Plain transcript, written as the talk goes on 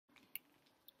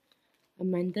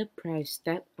Amanda Price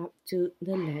stepped up to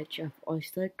the ledge of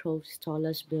Oyster Cove's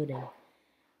tallest building,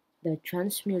 the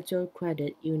Transmutual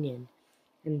Credit Union,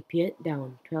 and peered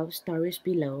down. 12 stories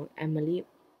below, Emily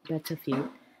Butterfield,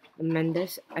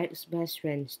 Amanda's ex-best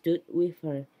friend, stood with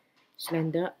her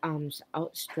slender arms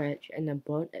outstretched and a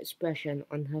bored expression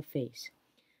on her face.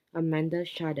 Amanda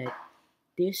shuddered.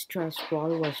 This trust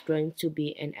fall was going to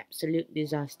be an absolute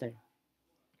disaster.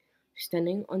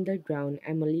 Standing on the ground,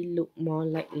 Emily looked more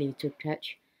likely to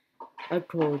catch a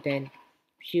crow than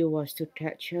she was to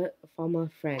catch her former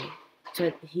friend,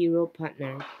 third hero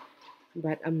partner.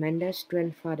 But Amanda's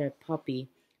grandfather, Poppy,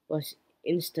 was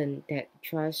instant that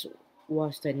trust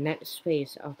was the next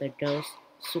phase of the girls'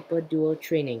 super duo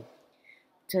training.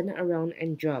 Turn around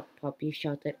and drop, Poppy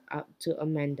shouted up to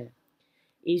Amanda.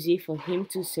 Easy for him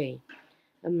to say.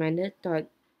 Amanda thought,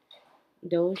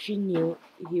 though she knew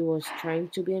he was trying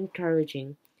to be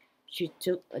encouraging, she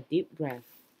took a deep breath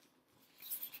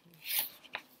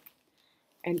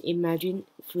and imagined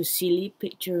fusilli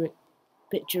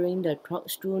picturing the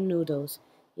corkscrew noodles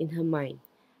in her mind,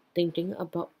 thinking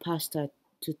about pasta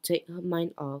to take her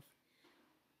mind off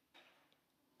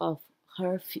of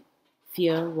her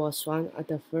fear was one of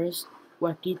the first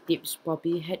wacky tips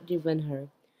Poppy had given her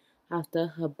after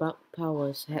her bug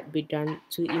powers had begun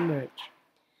to emerge.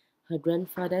 Her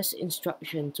grandfather's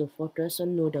instruction to focus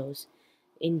on noodles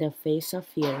in the face of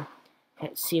fear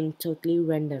had seemed totally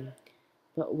random,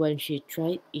 but when she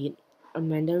tried it,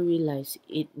 Amanda realized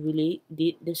it really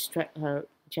did distract her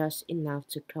just enough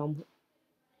to calm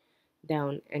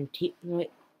down and keep her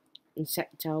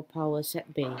insectile powers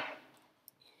at bay.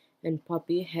 And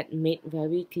Poppy had made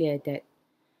very clear that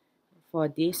for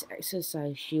this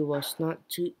exercise she was not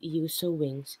to use her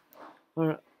wings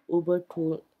or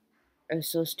uber-cool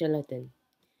exoskeleton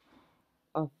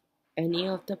of any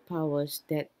of the powers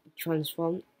that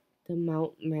transformed the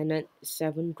Mount-mannered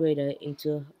seventh grader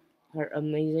into her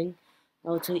amazing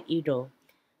alter ego,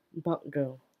 Bug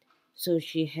Girl. So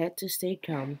she had to stay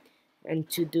calm, and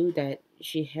to do that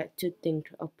she had to think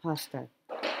of pasta.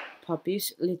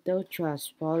 Poppy's little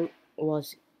trust ball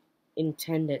was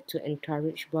intended to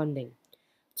encourage bonding,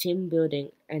 team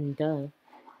building, and the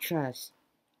trust.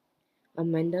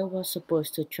 Amanda was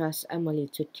supposed to trust Emily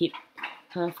to keep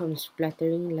her from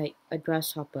splattering like a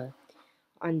grasshopper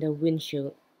on the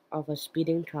windshield of a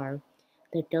speeding car.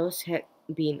 The girls had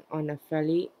been on a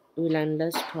fairly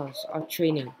relentless course of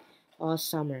training all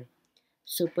summer.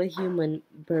 Superhuman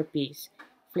burpees,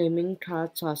 flaming car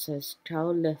tosses,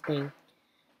 cow lifting,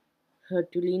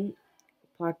 Herculean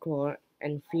parkour,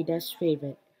 and Frida's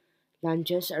favorite,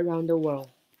 lunges around the world.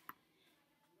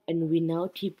 And we now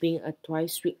keeping a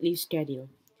twice-weekly schedule.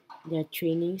 Their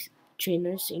trainers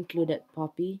included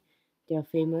Poppy, their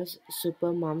famous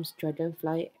supermoms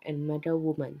Dragonfly and Metal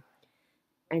Woman,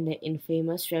 and the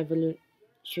infamous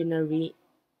revolutionary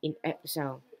in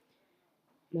exile,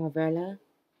 Marvella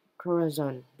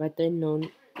Corazon, better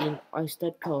known in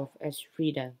Oyster Cove as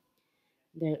Frida,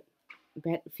 the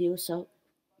Bedfield's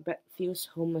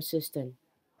home assistant.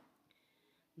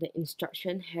 The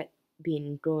instruction had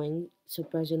been going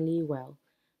surprisingly well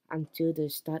until the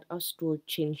start of school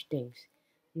changed things.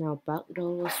 Now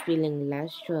Bagdell was feeling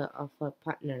less sure of her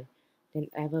partner than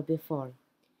ever before.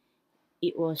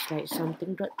 It was like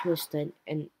something got twisted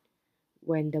and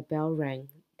when the bell rang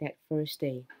that first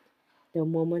day, the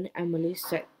moment Emily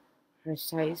set her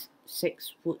size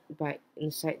 6 foot back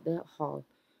inside the hall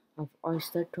of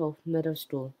Oyster Cove Middle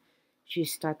School, she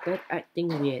started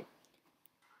acting weird.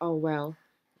 Oh well,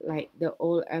 like the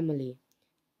old Emily.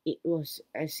 It was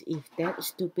as if that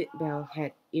stupid bell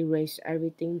had erased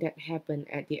everything that happened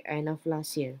at the end of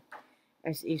last year,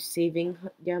 as if saving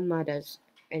their mothers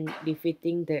and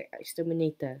defeating the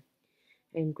exterminator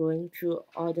and going through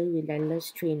all the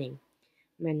relentless training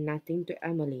meant nothing to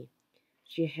Emily.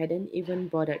 She hadn't even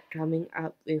bothered coming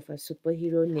up with a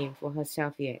superhero name for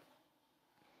herself yet.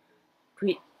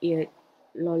 Quit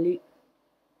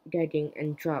lollygagging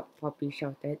and drop, Poppy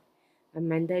shouted.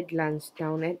 Amanda glanced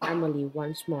down at Emily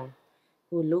once more,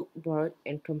 who looked bored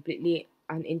and completely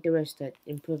uninterested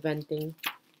in preventing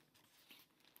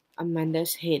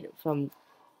Amanda's head from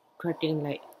cracking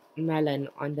like melon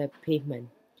on the pavement.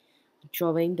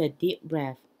 Drawing the deep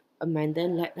breath, Amanda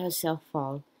let herself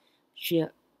fall. She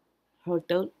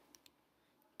hurtled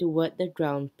toward the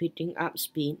ground, picking up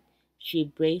speed. She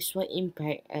braced for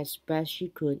impact as best she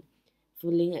could,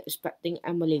 fully expecting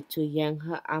Emily to yank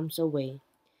her arms away,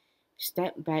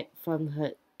 step back from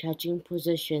her catching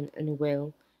position and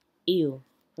wail, "Ew,"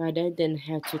 rather than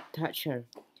have to touch her.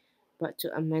 But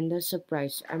to Amanda's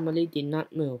surprise, Emily did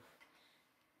not move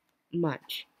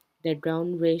much. The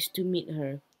ground raced to meet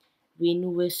her,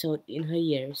 Wind whistled in her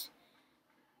ears,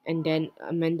 and then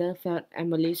Amanda felt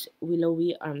Emily's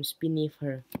willowy arms beneath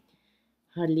her.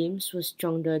 Her limbs were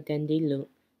stronger than they looked,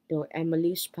 though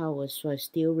Emily's powers were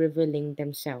still revealing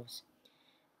themselves,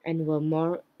 and were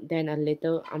more than a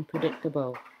little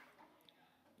unpredictable.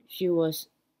 She was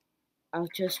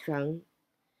ultra-strong,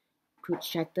 could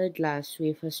shatter glass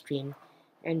with her strength,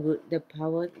 and would the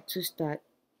power to start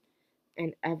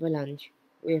an avalanche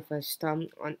with a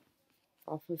stomp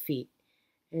of her feet,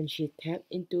 and she tapped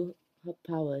into her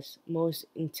powers most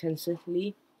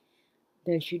intensively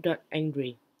then she got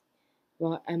angry.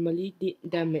 While Emily did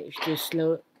damage to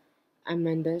slow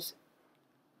Amanda's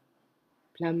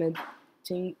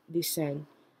plummeting descent,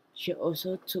 she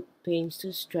also took pains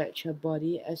to stretch her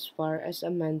body as far as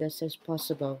Amanda's as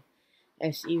possible,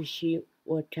 as if she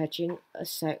were catching a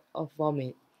sack of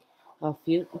vomit, a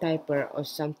filled diaper, or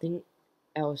something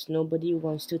else nobody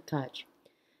wants to touch.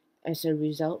 As a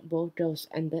result, both girls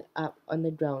ended up on the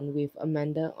ground with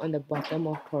Amanda on the bottom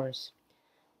of course.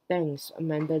 Thanks,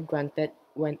 Amanda grunted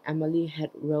when Emily had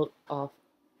rolled off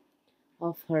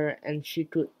of her and she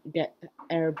could get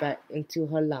air back into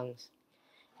her lungs.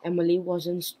 Emily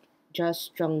wasn't just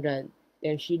stronger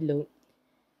than she looked,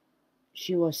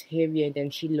 she was heavier than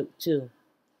she looked too.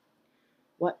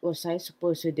 What was I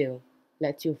supposed to do?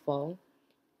 Let you fall?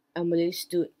 Emily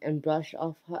stood and brushed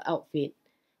off her outfit,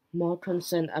 more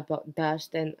concerned about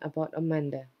dust than about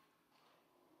Amanda,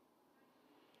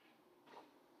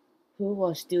 who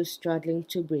was still struggling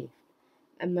to breathe.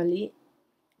 Emily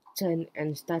turned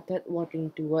and started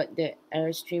walking toward the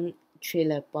Airstream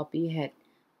trailer Poppy had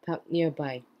parked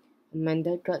nearby.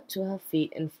 Amanda got to her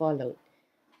feet and followed.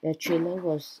 The trailer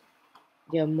was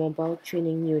their mobile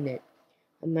training unit.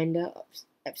 Amanda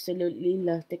absolutely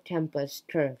loved the campus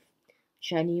turf.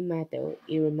 Shiny metal,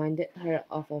 it reminded her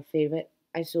of her favorite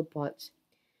isopods,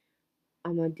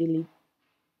 Armadillidae,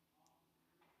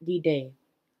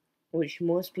 which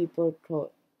most people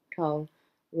call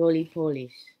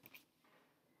roly-polies.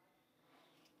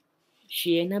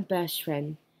 She and her best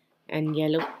friend and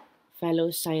yellow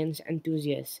fellow science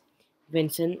enthusiast,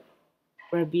 Vincent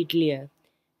Rabiglia,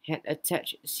 had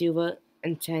attached silver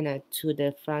antennae to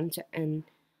the front end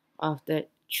of the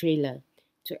trailer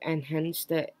to enhance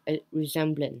the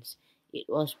resemblance. It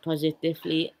was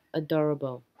positively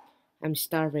adorable. I'm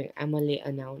starving, Emily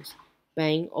announced,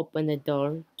 banging open the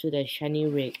door to the shiny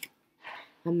rig.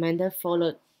 Amanda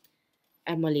followed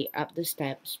Emily up the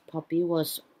steps. Poppy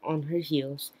was on her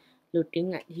heels,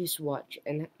 looking at his watch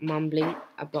and mumbling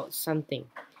about something.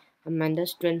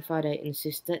 Amanda's grandfather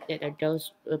insisted that the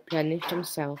girls replenish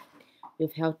themselves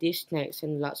with healthy snacks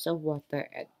and lots of water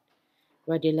at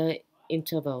regular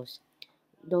intervals,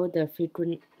 though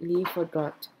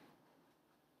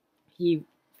he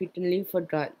frequently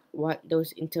forgot what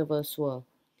those intervals were.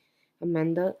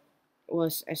 Amanda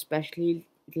was especially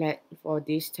glad for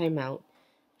this time out.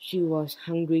 She was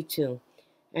hungry too,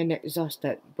 and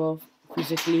exhausted both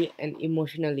physically and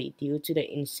emotionally due to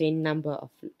the insane number of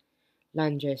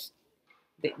lunges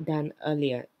they'd done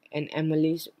earlier, and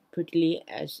Emily's prettily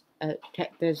as a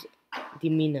cactus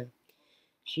demeanor.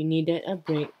 She needed a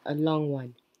break, a long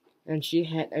one, and she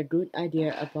had a good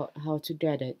idea about how to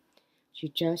get it. She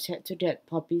just had to get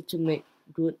Poppy to make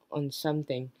good on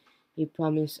something he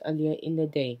promised earlier in the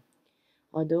day.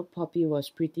 Although Poppy was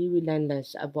pretty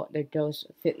relentless about the girls'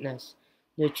 fitness,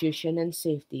 nutrition, and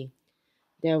safety,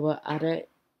 there were other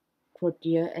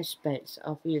quirkier aspects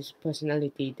of his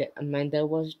personality that Amanda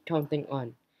was counting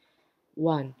on.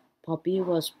 1. Poppy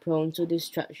was prone to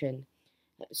distraction,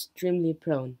 extremely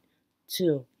prone.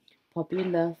 2. Poppy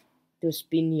loved to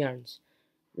spin yarns,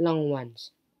 long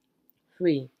ones.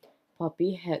 3.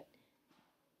 Poppy had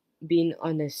been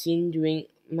on the scene during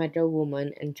Metal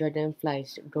Woman and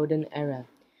Dragonfly's golden era.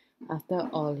 After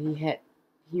all,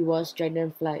 he was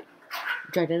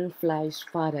Dragonfly's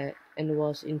father and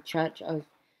was in charge of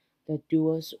the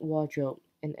duo's wardrobe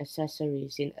and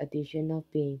accessories in addition of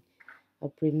being a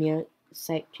premier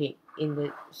sidekick in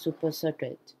the super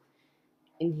circuit.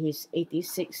 In his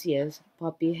 86 years,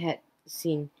 Poppy had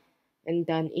seen and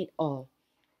done it all,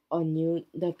 or knew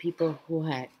the people who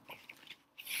had.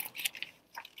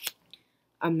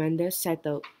 Amanda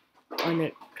settled on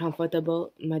a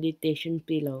comfortable meditation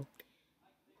pillow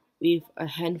with a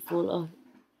handful of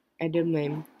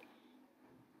edamame,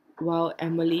 while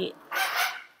Emily,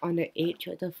 on the edge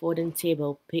of the folding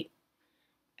table, picked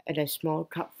at a small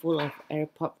cupful of air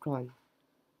popcorn.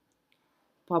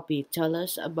 Poppy, tell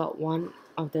us about one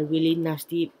of the really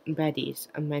nasty baddies,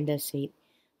 Amanda said,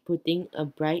 putting a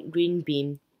bright green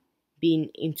bean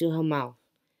into her mouth.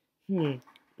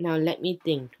 Now let me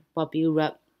think. Poppy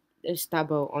rubbed the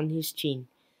stubble on his chin.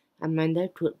 Amanda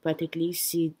could practically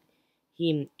see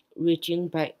him reaching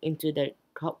back into the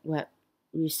cobweb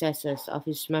recesses of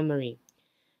his memory.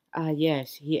 Ah,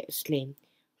 yes, he exclaimed,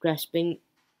 grasping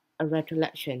a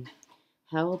recollection.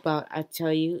 How about I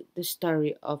tell you the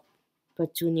story of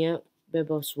Petunia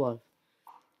Bibblesworth?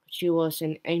 She was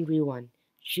an angry one.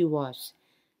 She was.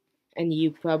 And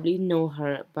you probably know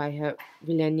her by her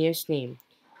villainous name.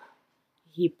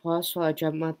 He paused for a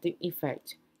dramatic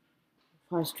effect.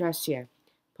 Frustracia.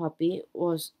 Poppy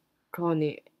was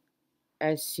corny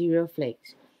as cereal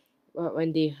flakes, but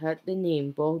when they heard the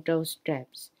name both those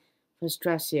traps,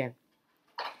 Frustracia,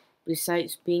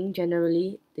 besides being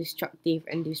generally destructive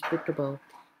and disputable,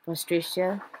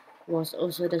 Frustracia was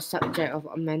also the subject of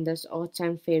Amanda's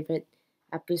all-time favorite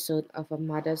episode of her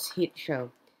mother's hit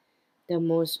show, the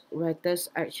most writer's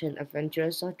action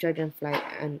adventures of Dragonfly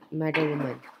and Madder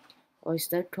Woman,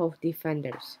 Oyster Cove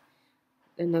Defenders.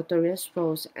 The notorious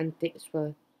Rose's antics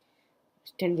were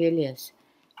scandalous,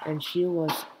 and she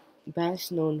was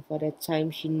best known for the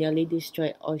time she nearly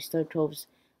destroyed Oyster Cove's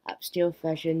upscale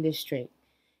fashion district.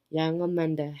 Young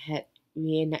Amanda had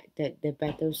reenacted the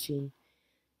battle scene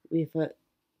with her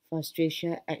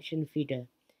frustration action figure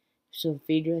so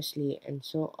vigorously and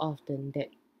so often that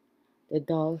the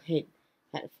doll head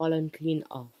had fallen clean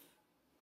off.